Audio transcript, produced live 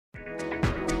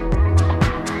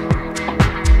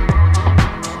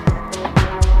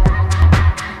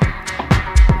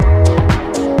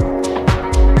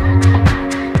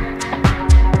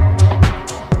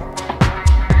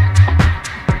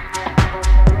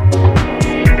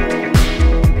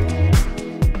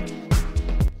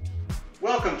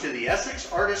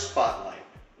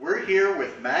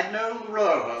with Magno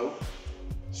Relojo,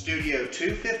 Studio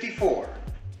 254.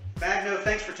 Magno,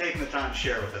 thanks for taking the time to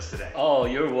share with us today. Oh,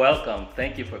 you're welcome.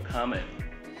 Thank you for coming.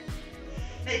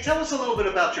 Hey, tell us a little bit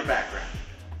about your background.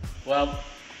 Well,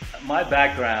 my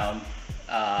background,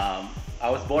 I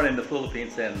was born in the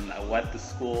Philippines and I went to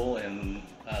school and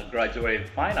graduated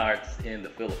fine arts in the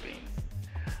Philippines.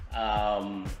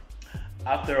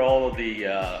 After all of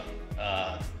the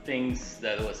things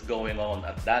that was going on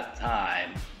at that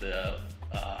time,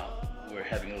 we're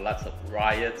having lots of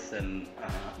riots and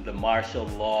the martial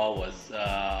law was,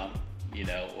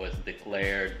 was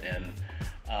declared, and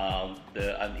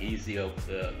the uneasy of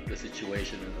the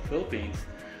situation in the Philippines.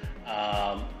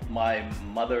 My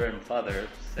mother and father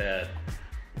said,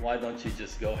 why don't you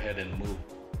just go ahead and move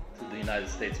to the United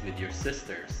States with your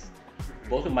sisters?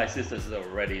 Both of my sisters are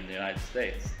already in the United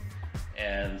States.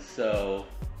 And so,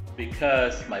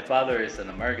 because my father is an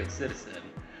American citizen,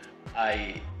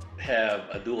 I have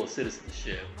a dual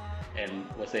citizenship and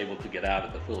was able to get out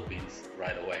of the Philippines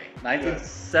right away.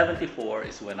 1974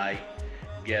 is when I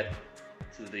get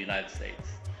to the United States.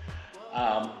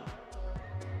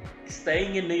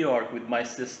 Staying in New York with my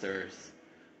sisters,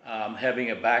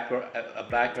 having a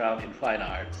background in fine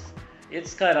arts,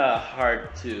 it's kind of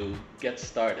hard to get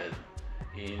started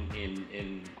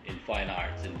in fine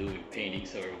arts and doing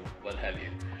paintings or what have you.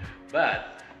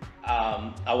 But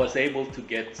I was able to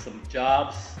get some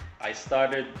jobs. I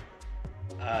started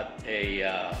at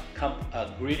a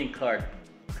greeting card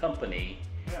company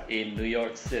in New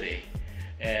York City,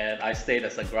 and I stayed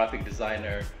as a graphic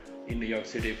designer in New York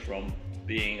City from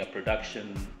being a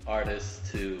production artist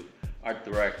to art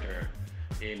director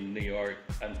in New York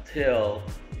until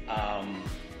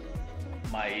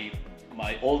my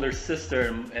older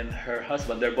sister and her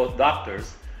husband, they're both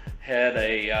doctors, had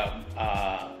a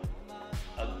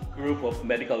group of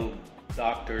medical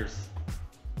doctors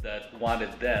that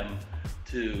wanted them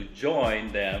to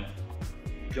join them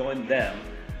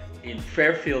in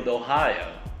Fairfield,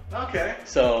 Ohio. Okay.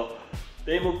 So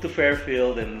they moved to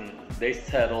Fairfield and they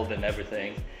settled and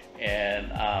everything,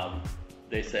 and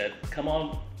they said, "Come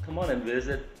on and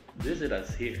visit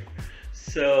us here."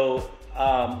 So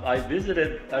I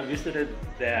visited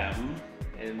them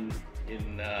in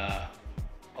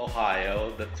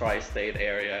Ohio, the tri-state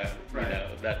area,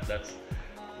 right.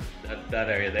 That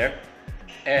area there,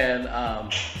 and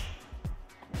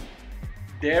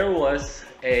there was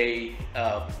the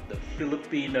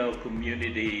Filipino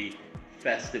Community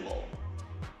Festival.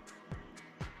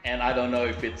 And I don't know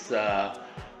if it's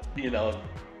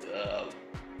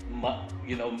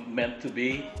meant to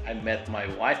be. I met my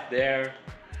wife there.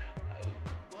 I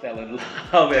fell in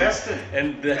love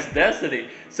and destiny.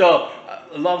 So,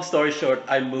 long story short,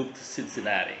 I moved to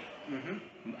Cincinnati.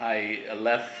 I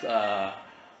left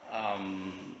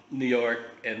New York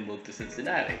and moved to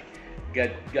Cincinnati.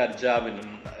 Got a job in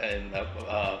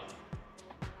a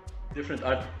different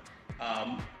art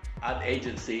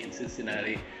agency in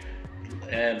Cincinnati,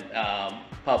 and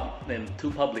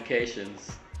two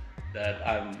publications that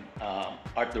I'm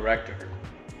art director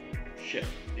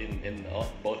in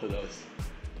both of those.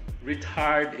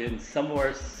 Retired in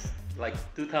somewhere like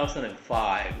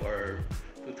 2005 or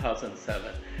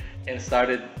 2007, and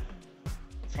started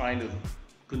trying to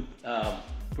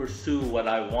pursue what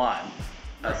I want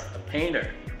as a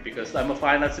painter, because I'm a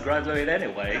fine arts graduate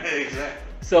anyway. Exactly.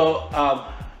 So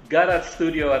got a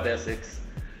studio at Essex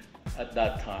at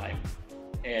that time,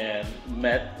 and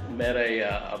met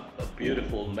a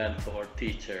beautiful mentor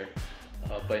teacher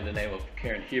by the name of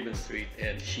Karen Street,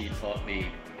 and she taught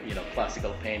me,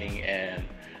 classical painting and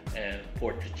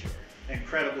portraiture.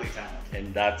 Incredibly talented.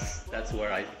 And that's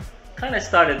where I kind of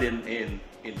started in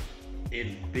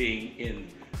being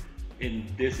in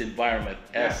this environment,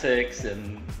 Essex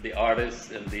and the artists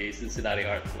and the Cincinnati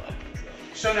Art Club.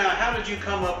 So now, how did you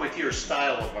come up with your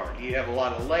style of art? You have a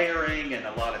lot of layering and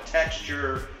a lot of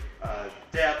texture,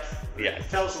 depth. Yes.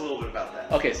 Tell us a little bit about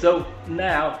that. Okay, so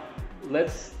now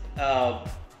let's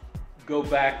go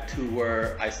back to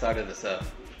where I started as a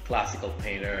classical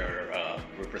painter, or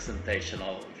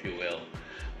representational, if you will.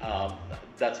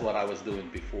 That's what I was doing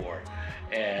before,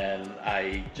 and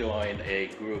I joined a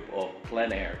group of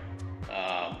plein air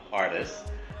artists,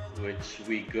 which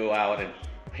we go out and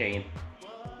paint,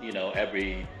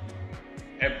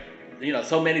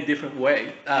 so many different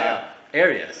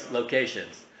areas,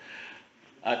 locations.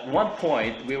 At one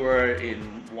point, we were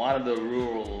in one of the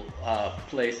rural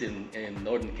place in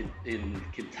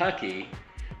Kentucky,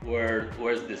 where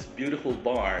there's this beautiful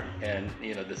barn, and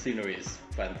the scenery is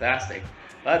fantastic.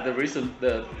 But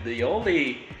the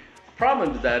only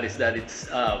problem with that is that it's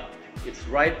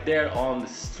right there on the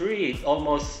street,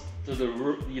 almost So the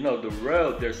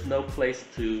road, there's no place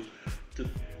to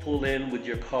pull in with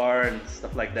your car and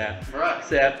stuff like that. Right.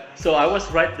 So I was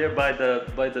right there by the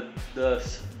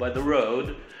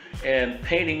road and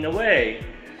painting away,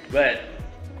 but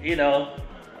you know,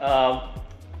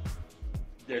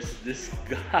 there's this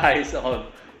guys on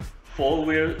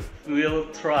four-wheel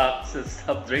trucks and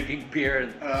stuff drinking beer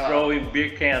and throwing beer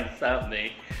cans at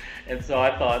me. And so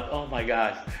I thought, oh my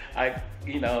gosh,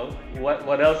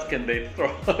 what else can they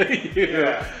throw at you?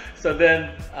 Yeah. So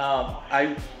then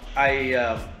I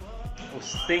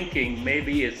was thinking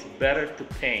maybe it's better to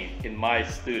paint in my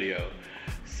studio,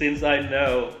 since I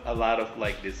know a lot of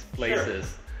like these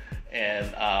places.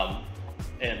 Sure.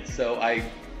 And so I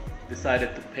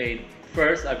decided to paint.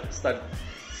 First, I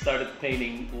started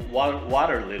painting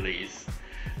water lilies,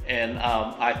 and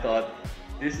I thought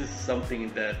this is something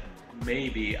that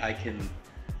maybe I can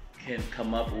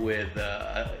come up with,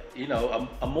 a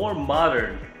more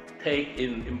modern take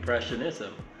in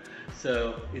Impressionism.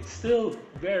 So it's still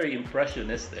very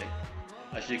impressionistic,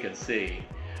 as you can see,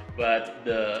 but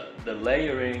the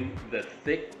layering, the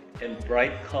thick and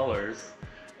bright colors,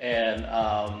 and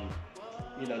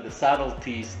the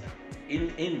subtleties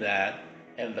in that,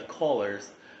 and the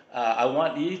colors, I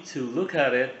want you to look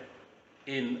at it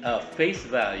in face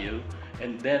value,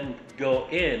 and then go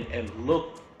in and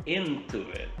look into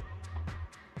it.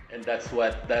 And that's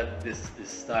what this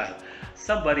style.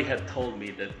 Somebody had told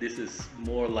me that this is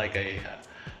more like a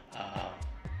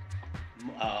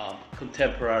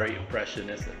contemporary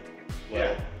impressionism.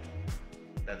 Well, yeah.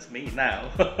 That's me now.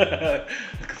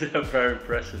 Contemporary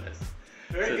impressionist.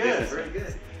 Very good, very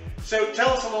good. So tell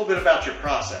us a little bit about your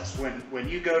process. When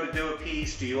you go to do a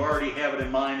piece, do you already have it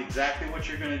in mind exactly what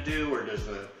you're going to do, or does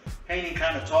the painting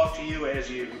kind of talk to you as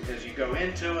you go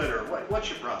into it, or what's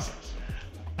your process?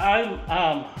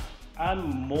 I'm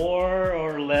more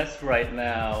or less right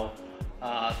now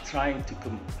trying to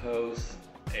compose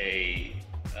a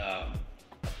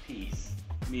piece,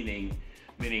 meaning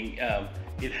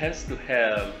it has to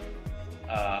have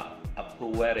a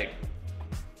poetic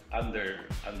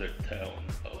undertone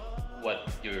of what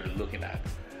you're looking at.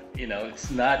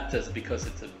 It's not just because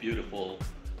it's a beautiful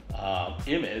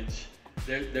image.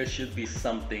 There should be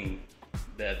something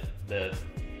that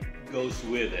goes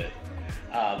with it.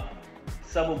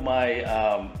 Some of my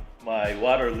my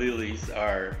water lilies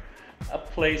are a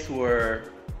place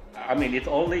where, it's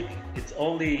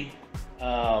only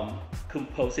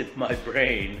composed in my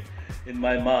brain, in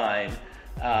my mind.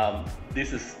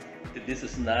 This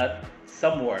is not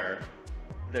somewhere.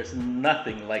 There's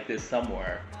nothing like this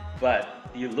somewhere, but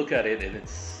you look at it and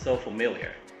it's so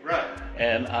familiar. Right.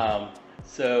 And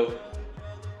so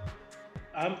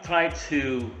I'm trying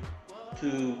to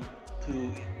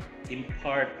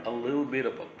impart a little bit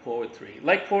of a poetry.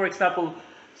 Like, for example,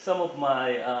 some of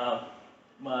my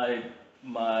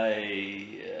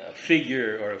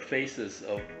figure or faces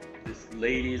of these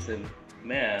ladies and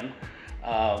men,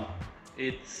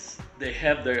 they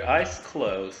have their eyes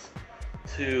closed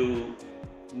to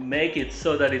make it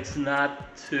so that it's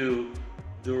not too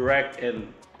direct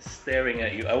and staring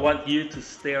at you. I want you to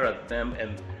stare at them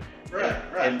and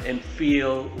and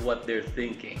feel what they're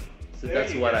thinking. So there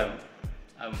that's what go.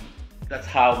 That's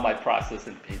how my process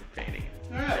in painting.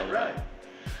 Right.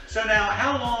 So now,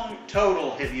 how long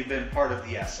total have you been part of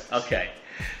the Essex? Okay,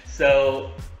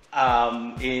 so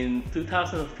in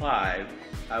 2005,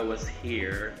 I was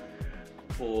here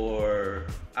for.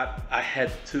 I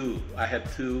had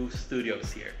two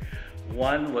studios here.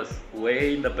 One was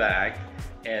way in the back,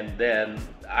 and then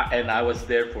I was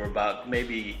there for about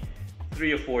maybe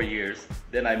 3 or 4 years.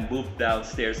 Then I moved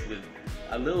downstairs with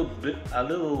a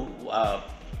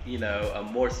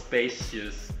more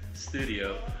spacious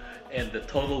studio, and the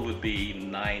total would be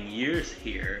 9 years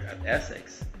here at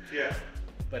Essex. Yeah.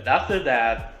 But after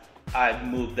that, I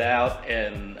moved out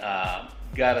and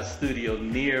got a studio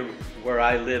near where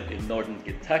I live in northern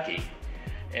Kentucky,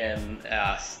 and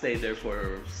stayed there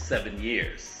for 7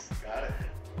 years. Got it.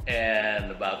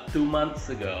 And about 2 months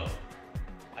ago,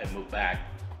 I moved back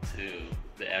to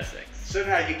the Essex. So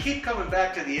now you keep coming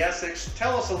back to the Essex.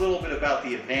 Tell us a little bit about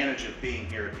the advantage of being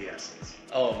here at the Essex.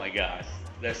 Oh my gosh,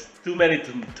 there's too many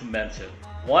to mention.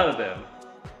 One of them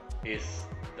is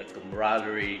the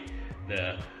camaraderie,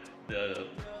 the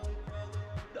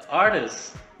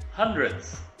artists,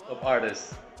 hundreds of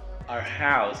artists are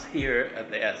housed here at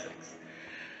the Essex.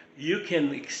 You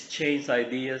can exchange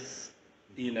ideas,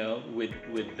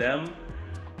 with them.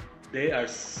 They are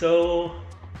so,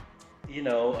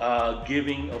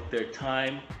 giving of their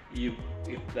time. If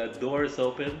the door is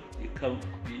open, you come,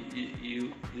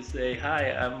 you say,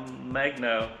 "Hi, I'm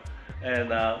Magno,"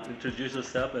 and introduce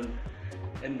yourself, and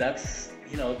and that's,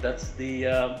 you know, that's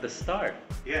the start.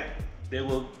 Yeah. They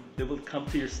will come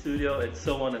to your studio and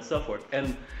so on and so forth,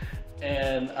 and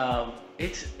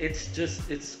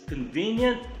it's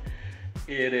convenient.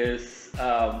 It is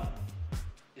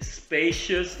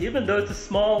spacious, even though it's a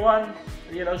small one,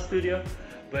 you know, studio,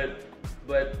 but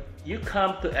you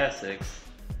come to Essex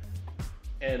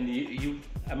and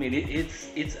I mean,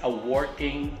 it's a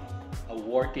working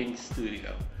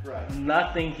studio. Right.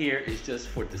 Nothing here is just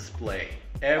for display.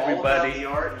 All about Everybody, the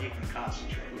art, and you can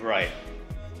concentrate. right.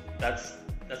 That's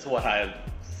what I'm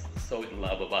so in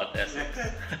love about Essex.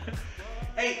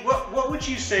 Hey, what would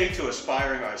you say to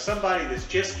aspiring artists? Somebody that's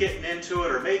just getting into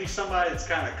it, or maybe somebody that's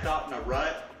kind of caught in a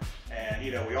rut, and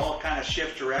you know, we all kind of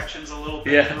shift directions a little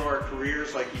bit Yeah. through our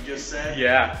careers, like you just said.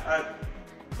 Yeah.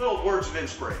 Little words of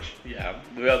inspiration. Yeah,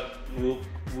 well,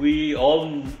 we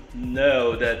all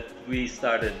know that we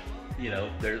started, you know,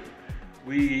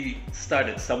 we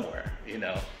started somewhere, you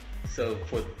know. So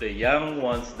for the young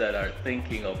ones that are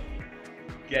thinking of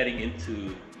getting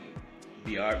into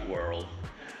the art world,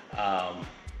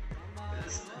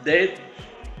 they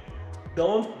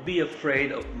don't be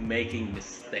afraid of making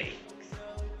mistakes.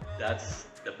 That's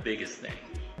the biggest thing.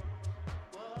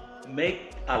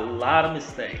 Make a lot of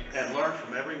mistakes And learn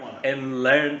from every one of them. and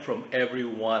learn from every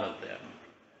one of them.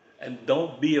 And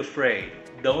don't be afraid.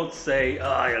 Don't say,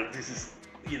 oh, this is,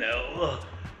 you know, ugh.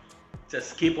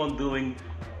 Just keep on doing.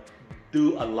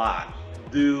 Do a lot.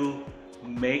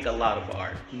 Make a lot of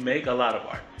art. Make a lot of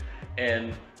art.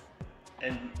 And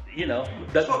you know,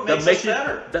 That's what makes us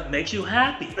better. that makes you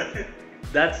happy.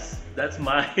 That's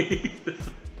my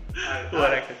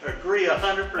I agree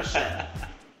 100%.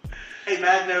 Hey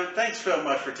Magno, thanks so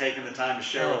much for taking the time to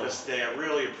share with us today. I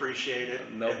really appreciate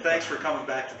it. No and thanks for coming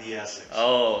back to the Essex.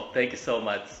 Oh, thank you so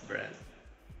much, Brad.